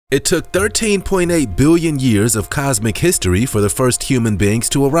It took 13.8 billion years of cosmic history for the first human beings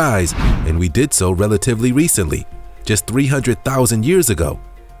to arise, and we did so relatively recently, just 300,000 years ago.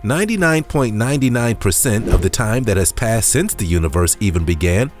 99.99% of the time that has passed since the universe even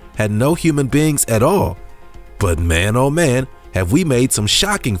began had no human beings at all. But man, oh man, have we made some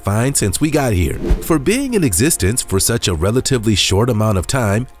shocking finds since we got here. For being in existence for such a relatively short amount of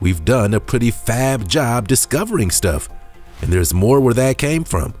time, we've done a pretty fab job discovering stuff. And there's more where that came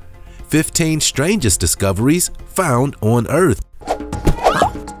from. 15 strangest discoveries found on Earth.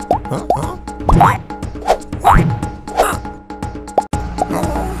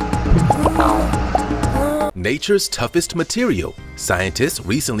 Nature's toughest material. Scientists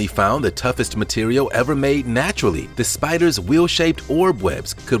recently found the toughest material ever made naturally. The spider's wheel-shaped orb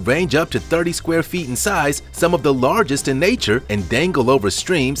webs could range up to 30 square feet in size, some of the largest in nature, and dangle over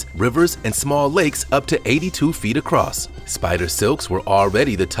streams, rivers, and small lakes up to 82 feet across. Spider silks were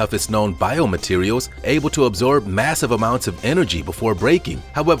already the toughest known biomaterials, able to absorb massive amounts of energy before breaking.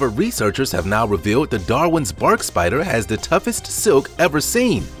 However, researchers have now revealed that Darwin's bark spider has the toughest silk ever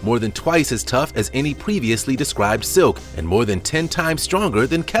seen, more than twice as tough as any previously described silk, and more than 10 times stronger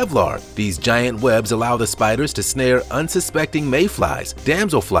than Kevlar. These giant webs allow the spiders to snare unsuspecting mayflies,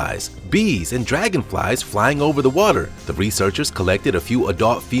 damselflies, bees, and dragonflies flying over the water. The researchers collected a few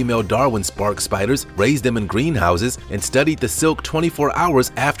adult female Darwin bark spiders, raised them in greenhouses, and studied the silk 24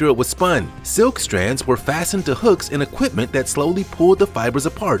 hours after it was spun. Silk strands were fastened to hooks and equipment that slowly pulled the fibers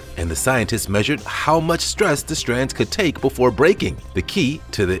apart, and the scientists measured how much stress the strands could take before breaking. The key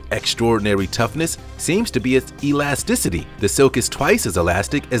to the extraordinary toughness seems to be its elasticity. The silk is twice as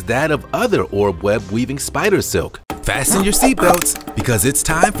elastic as that of other orb web weaving spider silk. Fasten your seatbelts, because it's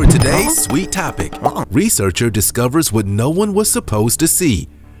time for today's sweet topic. Researcher discovers what no one was supposed to see: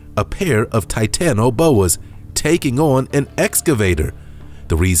 a pair of titanoboas taking on an excavator.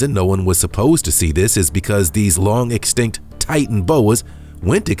 The reason no one was supposed to see this is because these long extinct titan boas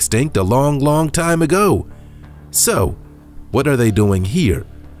went extinct a long time ago. So, what are they doing here?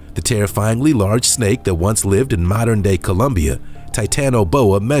 The terrifyingly large snake that once lived in modern-day Colombia,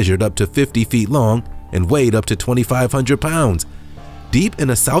 Titanoboa measured up to 50 feet long and weighed up to 2,500 pounds. Deep in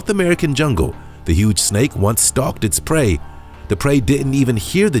a South American jungle, the huge snake once stalked its prey. The prey didn't even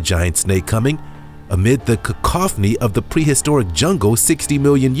hear the giant snake coming amid the cacophony of the prehistoric jungle 60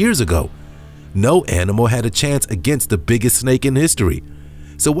 million years ago. No animal had a chance against the biggest snake in history.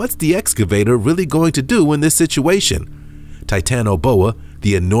 So what's the excavator really going to do in this situation? Titanoboa,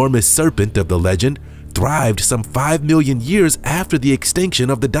 the enormous serpent of the legend, thrived some 5 million years after the extinction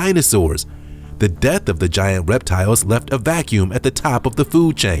of the dinosaurs. The death of the giant reptiles left a vacuum at the top of the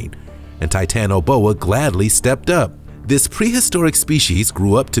food chain, and Titanoboa gladly stepped up. This prehistoric species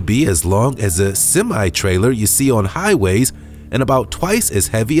grew up to be as long as a semi-trailer you see on highways and about twice as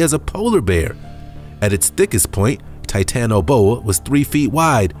heavy as a polar bear. At its thickest point, Titanoboa was 3 feet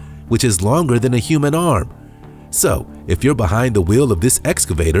wide, which is longer than a human arm. So, if you're behind the wheel of this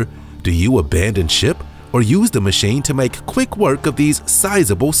excavator, do you abandon ship or use the machine to make quick work of these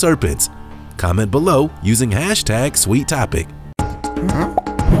sizable serpents? Comment below using hashtag #SweetTopic.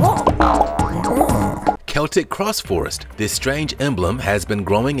 Celtic cross forest. This strange emblem has been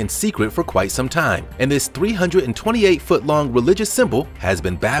growing in secret for quite some time, and this 328-foot-long religious symbol has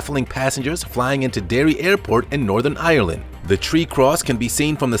been baffling passengers flying into Derry Airport in Northern Ireland. The tree cross can be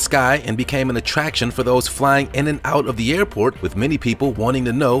seen from the sky and became an attraction for those flying in and out of the airport, with many people wanting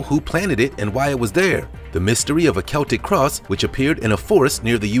to know who planted it and why it was there. The mystery of a Celtic cross, which appeared in a forest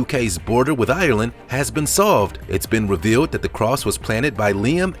near the UK's border with Ireland, has been solved. It's been revealed that the cross was planted by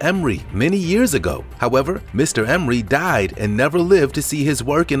Liam Emery many years ago. However, Mr. Emery died and never lived to see his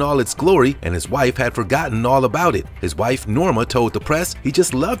work in all its glory, and his wife had forgotten all about it. His wife Norma told the press he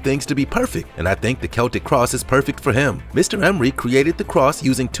just loved things to be perfect, and I think the Celtic cross is perfect for him. Mr. Emery created the cross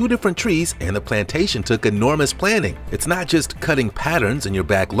using 2 different trees, and the plantation took enormous planning. It's not just cutting patterns in your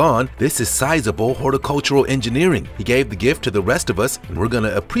back lawn, this is sizable horticultural engineering. He gave the gift to the rest of us, and we're going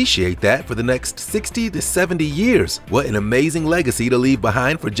to appreciate that for the next 60 to 70 years. What an amazing legacy to leave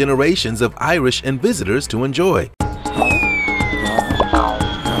behind for generations of Irish and visitors to enjoy.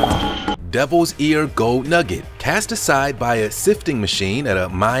 Devil's Ear Gold Nugget. Cast aside by a sifting machine at a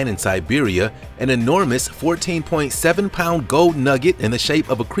mine in Siberia, an enormous 14.7-pound gold nugget in the shape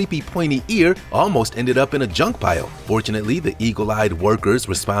of a creepy pointy ear almost ended up in a junk pile. Fortunately, the eagle-eyed workers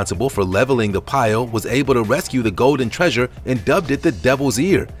responsible for leveling the pile was able to rescue the golden treasure and dubbed it the Devil's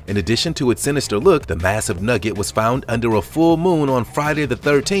Ear. In addition to its sinister look, the massive nugget was found under a full moon on Friday the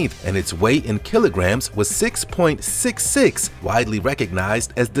 13th, and its weight in kilograms was 6.66, widely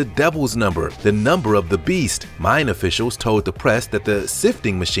recognized as the Devil's number, the number of the beast. Mine officials told the press that the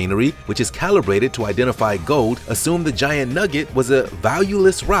sifting machinery, which is calibrated to identify gold, assumed the giant nugget was a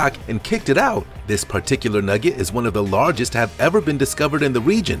valueless rock and kicked it out. This particular nugget is one of the largest to have ever been discovered in the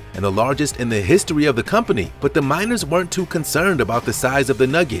region and the largest in the history of the company. But the miners weren't too concerned about the size of the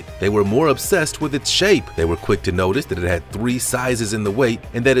nugget. They were more obsessed with its shape. They were quick to notice that it had 3 sizes in the weight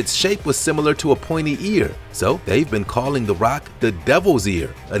and that its shape was similar to a pointy ear. So they've been calling the rock the Devil's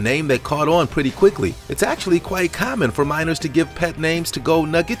Ear, a name that caught on pretty quickly. It's actually quite common for miners to give pet names to gold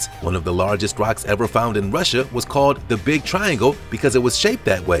nuggets. One of the largest rocks ever found in Russia was called the Big Triangle because it was shaped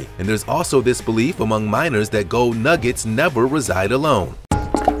that way. And there's also this belief among miners that gold nuggets never reside alone.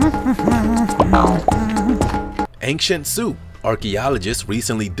 Ancient soup. Archaeologists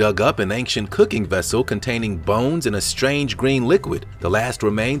recently dug up an ancient cooking vessel containing bones and a strange green liquid, the last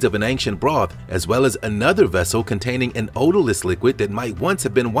remains of an ancient broth, as well as another vessel containing an odorless liquid that might once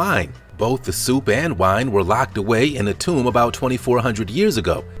have been wine. Both the soup and wine were locked away in a tomb about 2,400 years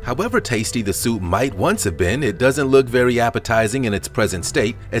ago. However tasty the soup might once have been, it doesn't look very appetizing in its present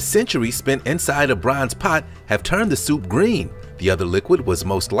state, as centuries spent inside a bronze pot have turned the soup green. The other liquid was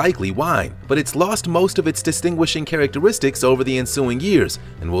most likely wine, but it's lost most of its distinguishing characteristics over the ensuing years,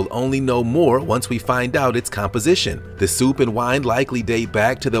 and we'll only know more once we find out its composition. The soup and wine likely date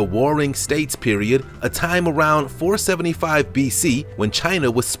back to the Warring States period, a time around 475 BC when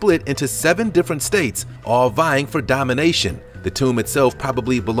China was split into 7 different states, all vying for domination. The tomb itself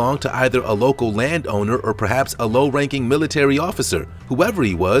probably belonged to either a local landowner or perhaps a low-ranking military officer. Whoever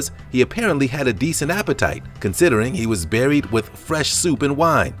he was, he apparently had a decent appetite, considering he was buried with fresh soup and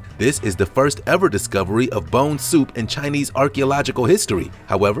wine. This is the first ever discovery of bone soup in Chinese archaeological history.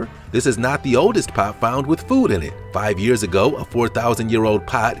 However, this is not the oldest pot found with food in it. 5 years ago, a 4,000-year-old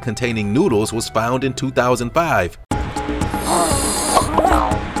pot containing noodles was found in 2005.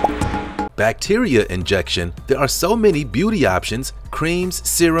 Bacteria injection. There are so many beauty options, creams,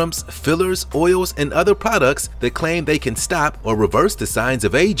 serums, fillers, oils, and other products that claim they can stop or reverse the signs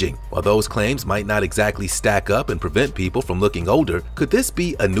of aging. While those claims might not exactly stack up and prevent people from looking older, could this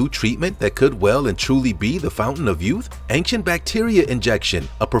be a new treatment that could well and truly be the fountain of youth? Ancient bacteria injection.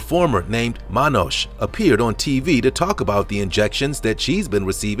 A performer named Manosh appeared on TV to talk about the injections that she's been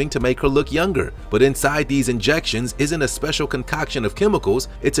receiving to make her look younger. But inside these injections isn't a special concoction of chemicals,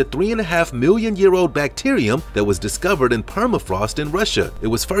 it's a 3.5 million-year-old bacterium that was discovered in permafrost in Russia. It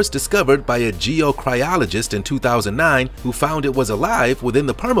was first discovered by a geocryologist in 2009 who found it was alive within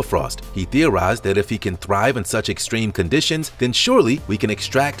the permafrost. He theorized that if he can thrive in such extreme conditions, then surely we can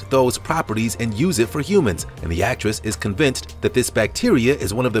extract those properties and use it for humans. And the actress is convinced that this bacteria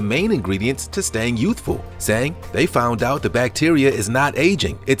is one of the main ingredients to staying youthful, saying they found out the bacteria is not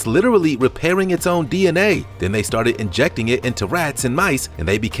aging. It's literally repairing its own DNA. Then they started injecting it into rats and mice, and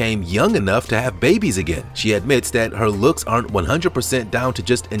they became young enough to have babies again. She admits that her looks aren't 100% down to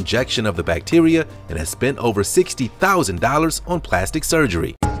just injection of the bacteria and has spent over $60,000 on plastic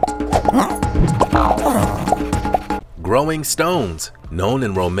surgery. Growing stones. Known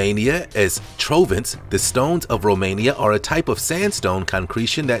in Romania as trovants, the stones of Romania are a type of sandstone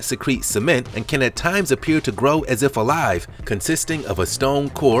concretion that secretes cement and can at times appear to grow as if alive. Consisting of a stone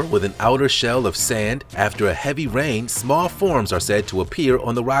core with an outer shell of sand, after a heavy rain, small forms are said to appear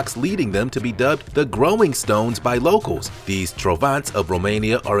on the rocks, leading them to be dubbed the growing stones by locals. These trovants of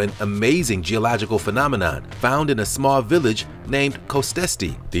Romania are an amazing geological phenomenon found in a small village named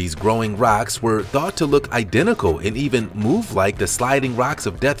Costesti. These growing rocks were thought to look identical and even move like the sliding rocks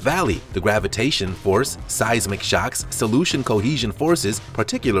of Death Valley. The gravitation force, seismic shocks, solution cohesion forces,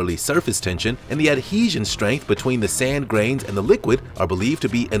 particularly surface tension, and the adhesion strength between the sand grains and the liquid are believed to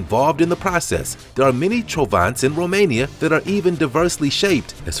be involved in the process. There are many trovants in Romania that are even diversely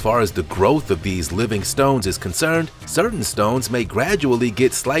shaped. As far as the growth of these living stones is concerned, certain stones may gradually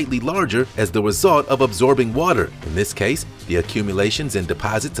get slightly larger as the result of absorbing water. In this case, the accumulations and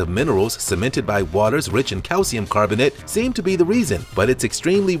deposits of minerals cemented by waters rich in calcium carbonate seem to be the reason, but it's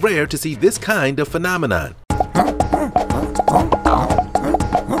extremely rare to see this kind of phenomenon.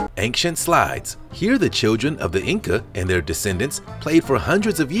 Ancient slides. Here the children of the Inca and their descendants played for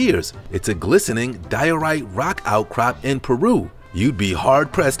hundreds of years. It's a glistening diorite rock outcrop in Peru. You'd be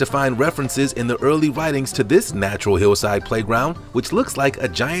hard-pressed to find references in the early writings to this natural hillside playground, which looks like a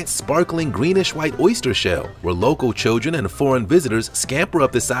giant sparkling greenish-white oyster shell, where local children and foreign visitors scamper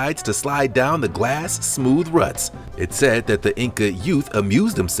up the sides to slide down the glass, smooth ruts. It's said that the Inca youth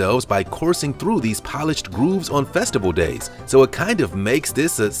amused themselves by coursing through these polished grooves on festival days, so it kind of makes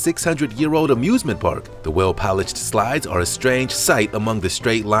this a 600-year-old amusement park. The well-polished slides are a strange sight among the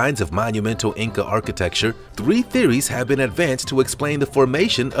straight lines of monumental Inca architecture. 3 theories have been advanced to explain the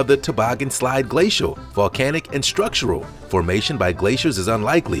formation of the Toboggan Slide Glacial, volcanic and structural. Formation by glaciers is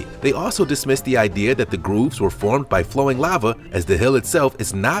unlikely. They also dismiss the idea that the grooves were formed by flowing lava, as the hill itself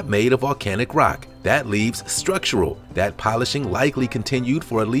is not made of volcanic rock. That leaves structural. That polishing likely continued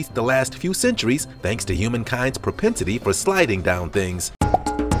for at least the last few centuries thanks to humankind's propensity for sliding down things.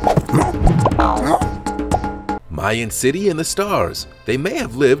 Mayan city in the stars. They may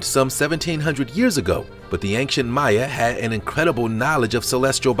have lived some 1700 years ago, but the ancient Maya had an incredible knowledge of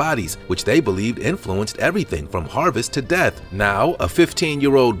celestial bodies, which they believed influenced everything from harvest to death. Now, a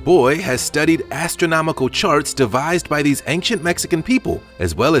 15-year-old boy has studied astronomical charts devised by these ancient Mexican people,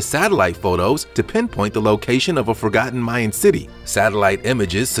 as well as satellite photos to pinpoint the location of a forgotten Mayan city. Satellite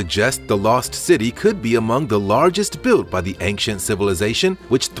images suggest the lost city could be among the largest built by the ancient civilization,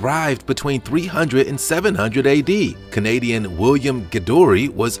 which thrived between 300 and 700 AD. Canadian William Gadori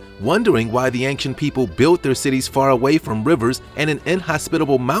was wondering why the ancient people built their cities far away from rivers and in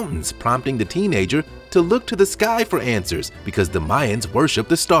inhospitable mountains, prompting the teenager to look to the sky for answers because the Mayans worshiped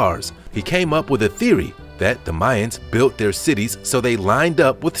the stars. He came up with a theory that the Mayans built their cities so they lined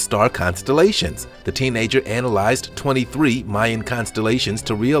up with star constellations. The teenager analyzed 23 Mayan constellations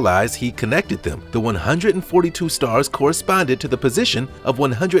to realize he connected them. The 142 stars corresponded to the position of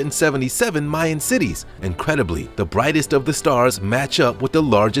 177 Mayan cities. Incredibly, the brightest of the stars match up with the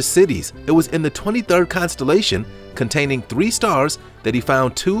largest cities. It was in the 23rd constellation, containing 3 stars, that he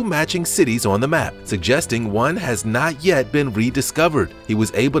found 2 matching cities on the map, suggesting one has not yet been rediscovered. He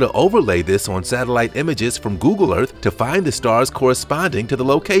was able to overlay this on satellite images from Google Earth to find the stars corresponding to the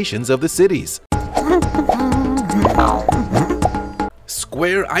locations of the cities.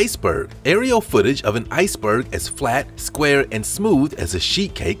 Square iceberg. Aerial footage of an iceberg as flat, square, and smooth as a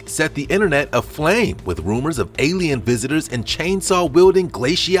sheet cake set the internet aflame with rumors of alien visitors and chainsaw-wielding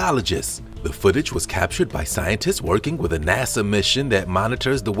glaciologists. The footage was captured by scientists working with a NASA mission that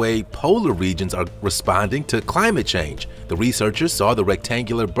monitors the way polar regions are responding to climate change. The researchers saw the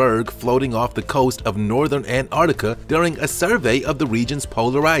rectangular berg floating off the coast of northern Antarctica during a survey of the region's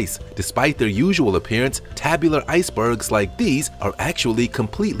polar ice. Despite their usual appearance, tabular icebergs like these are actually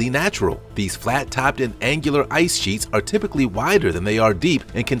completely natural. These flat-topped and angular ice sheets are typically wider than they are deep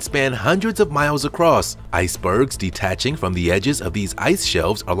and can span hundreds of miles across. Icebergs detaching from the edges of these ice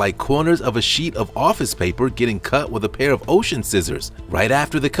shelves are like corners of a sheet of office paper getting cut with a pair of ocean scissors. Right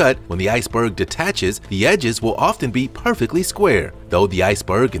after the cut, when the iceberg detaches, the edges will often be perfectly square. Though the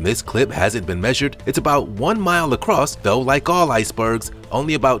iceberg in this clip hasn't been measured, it's about 1 mile across, though like all icebergs,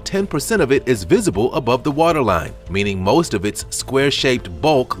 only about 10% of it is visible above the waterline, meaning most of its square-shaped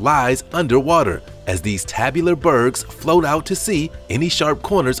bulk lies underwater. As these tabular bergs float out to sea, any sharp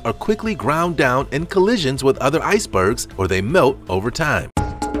corners are quickly ground down in collisions with other icebergs, or they melt over time.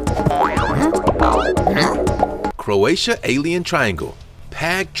 Croatia Alien Triangle.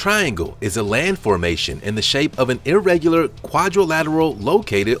 Pag Triangle is a land formation in the shape of an irregular quadrilateral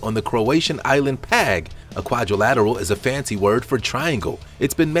located on the Croatian island Pag. A quadrilateral is a fancy word for triangle.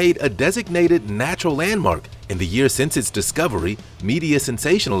 It's been made a designated natural landmark. In the years since its discovery, media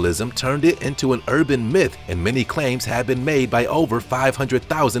sensationalism turned it into an urban myth, and many claims have been made by over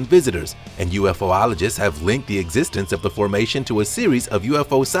 500,000 visitors. And UFOologists have linked the existence of the formation to a series of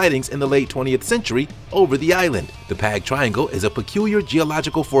UFO sightings in the late 20th century over the island. The Pag Triangle is a peculiar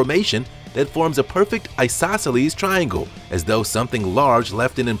geological formation that forms a perfect isosceles triangle, as though something large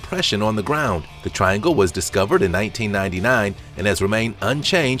left an impression on the ground. The triangle was discovered in 1999 and has remained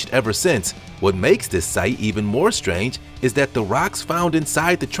unchanged ever since. What makes this site even more strange is that the rocks found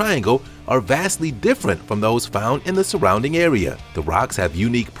inside the triangle are vastly different from those found in the surrounding area. The rocks have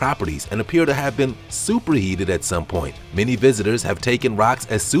unique properties and appear to have been superheated at some point. Many visitors have taken rocks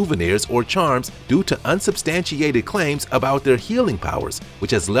as souvenirs or charms due to unsubstantiated claims about their healing powers,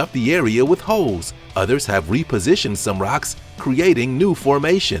 which has left the area with holes. Others have repositioned some rocks, creating new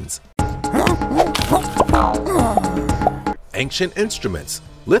formations. Ancient instruments.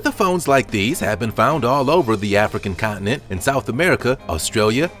 Lithophones like these have been found all over the African continent, in South America,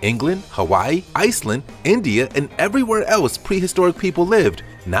 Australia, England, Hawaii, Iceland, India, and everywhere else prehistoric people lived.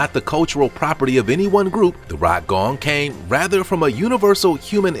 Not the cultural property of any one group, the rock gong came rather from a universal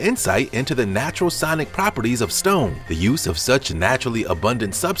human insight into the natural sonic properties of stone. The use of such naturally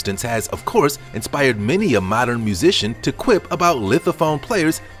abundant substance has, of course, inspired many a modern musician to quip about lithophone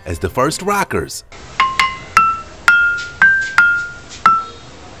players as the first rockers.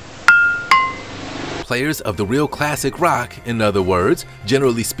 players of the real classic rock. In other words,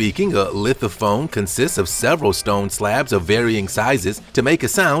 generally speaking, a lithophone consists of several stone slabs of varying sizes. To make a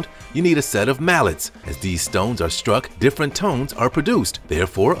sound, you need a set of mallets. As these stones are struck, different tones are produced.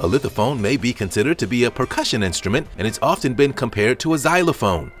 Therefore, a lithophone may be considered to be a percussion instrument, and it's often been compared to a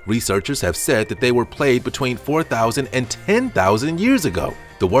xylophone. Researchers have said that they were played between 4,000 and 10,000 years ago.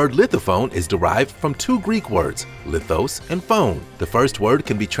 The word lithophone is derived from two Greek words, lithos and phone. The first word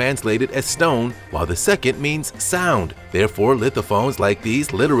can be translated as stone, while the second means sound. Therefore, lithophones like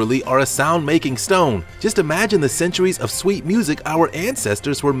these literally are a sound-making stone. Just imagine the centuries of sweet music our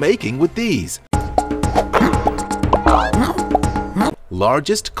ancestors were making with these.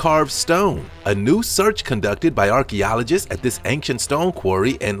 Largest carved stone. A new search conducted by archaeologists at this ancient stone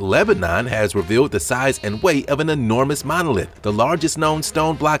quarry in Lebanon has revealed the size and weight of an enormous monolith, the largest known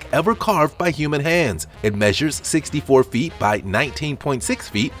stone block ever carved by human hands. It measures 64 feet by 19.6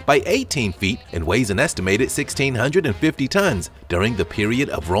 feet by 18 feet and weighs an estimated 1,650 tons. During the period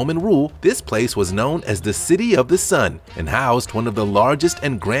of Roman rule, this place was known as the City of the Sun and housed one of the largest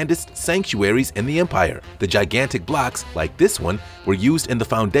and grandest sanctuaries in the empire. The gigantic blocks, like this one, were used in the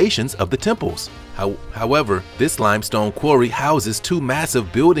foundations of the temples. However, this limestone quarry houses two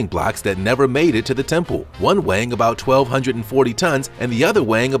massive building blocks that never made it to the temple, one weighing about 1,240 tons and the other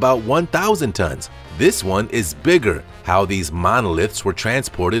weighing about 1,000 tons. This one is bigger. How these monoliths were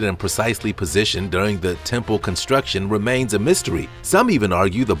transported and precisely positioned during the temple construction remains a mystery. Some even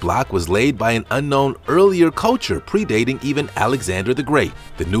argue the block was laid by an unknown earlier culture predating even Alexander the Great.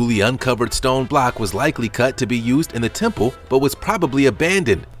 The newly uncovered stone block was likely cut to be used in the temple but was probably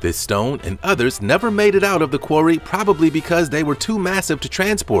abandoned. This stone and others never made it out of the quarry, probably because they were too massive to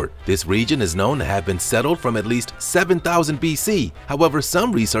transport. This region is known to have been settled from at least 7,000 BC. However,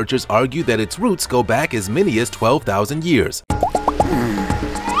 some researchers argue that its roots go back as many as 12,000 years.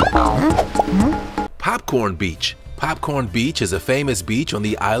 Popcorn Beach. Popcorn Beach is a famous beach on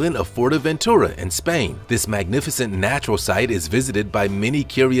the island of Fuerteventura in Spain. This magnificent natural site is visited by many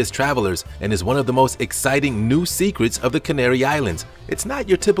curious travelers and is one of the most exciting new secrets of the Canary Islands. It's not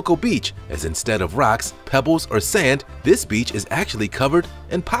your typical beach, as instead of rocks, pebbles, or sand, this beach is actually covered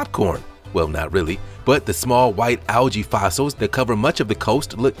in popcorn. Well, not really, but the small white algae fossils that cover much of the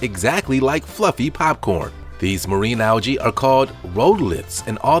coast look exactly like fluffy popcorn. These marine algae are called rhodoliths,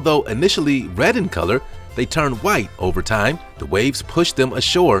 and although initially red in color, they turn white over time. The waves push them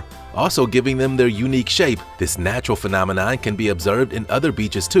ashore, also giving them their unique shape. This natural phenomenon can be observed in other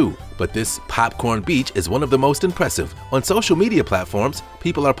beaches too, but this popcorn beach is one of the most impressive. On social media platforms,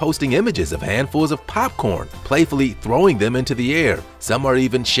 people are posting images of handfuls of popcorn, playfully throwing them into the air. Some are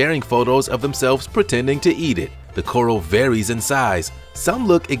even sharing photos of themselves pretending to eat it. The coral varies in size. Some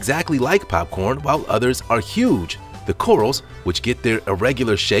look exactly like popcorn, while others are huge. The corals, which get their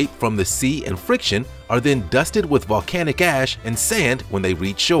irregular shape from the sea and friction, are then dusted with volcanic ash and sand when they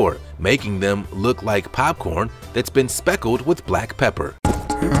reach shore, making them look like popcorn that's been speckled with black pepper.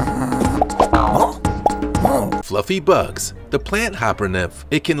 Fluffy bugs. The plant hopper nymph.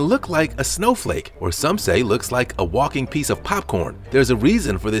 It can look like a snowflake, or some say looks like a walking piece of popcorn. There's a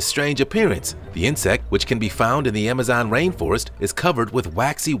reason for this strange appearance. The insect, which can be found in the Amazon rainforest, is covered with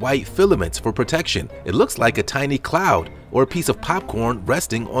waxy white filaments for protection. It looks like a tiny cloud or a piece of popcorn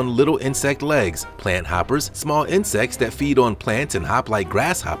resting on little insect legs. Plant hoppers, small insects that feed on plants and hop like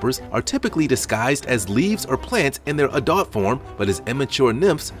grasshoppers, are typically disguised as leaves or plants in their adult form, but as immature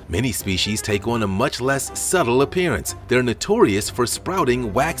nymphs, many species take on a much less subtle appearance. They're notorious for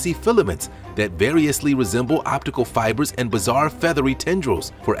sprouting waxy filaments that variously resemble optical fibers and bizarre feathery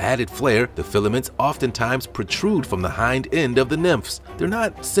tendrils. For added flair, the filaments oftentimes protrude from the hind end of the nymphs. They're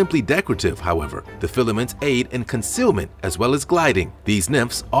not simply decorative, however. The filaments aid in concealment as well as gliding. These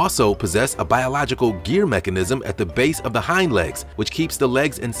nymphs also possess a biological gear mechanism at the base of the hind legs, which keeps the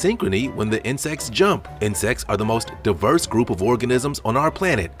legs in synchrony when the insects jump. Insects are the most diverse group of organisms on our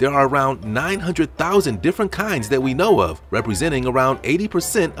planet. There are around 900,000 different kinds that we know of, representing around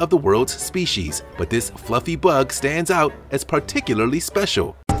 80% of the world's species. But this fluffy bug stands out as particularly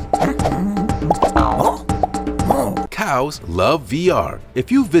special. Cows love VR.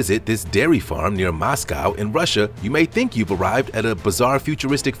 If you visit this dairy farm near Moscow in Russia, you may think you've arrived at a bizarre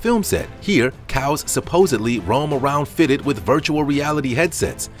futuristic film set. Here, cows supposedly roam around fitted with virtual reality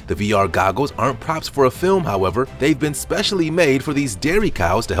headsets. The VR goggles aren't props for a film, however. They've been specially made for these dairy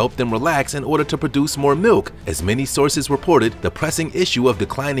cows to help them relax in order to produce more milk. As many sources reported, the pressing issue of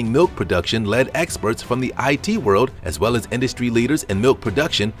declining milk production led experts from the IT world as well as industry leaders in milk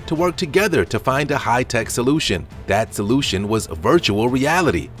production to work together to find a high-tech solution. That solution was virtual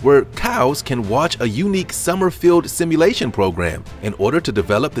reality, where cows can watch a unique summer-filled simulation program. In order to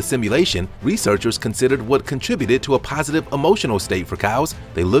develop the simulation, researchers considered what contributed to a positive emotional state for cows.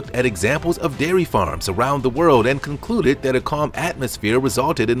 They looked at examples of dairy farms around the world and concluded that a calm atmosphere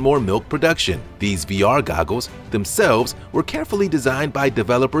resulted in more milk production. These VR goggles themselves were carefully designed by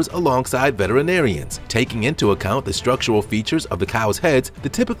developers alongside veterinarians. Taking into account the structural features of the cows' heads, the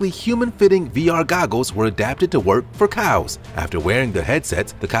typically human-fitting VR goggles were adapted to work for cows. After wearing the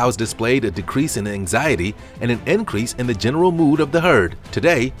headsets, the cows displayed a decrease in anxiety and an increase in the general mood of the herd.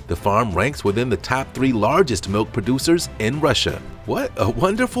 Today, the farm ranks within the top 3 largest milk producers in Russia. What a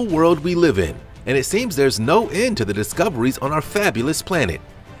wonderful world we live in, and it seems there's no end to the discoveries on our fabulous planet.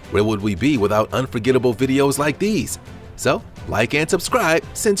 Where would we be without unforgettable videos like these? So, like and subscribe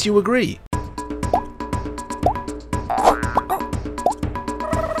since you agree.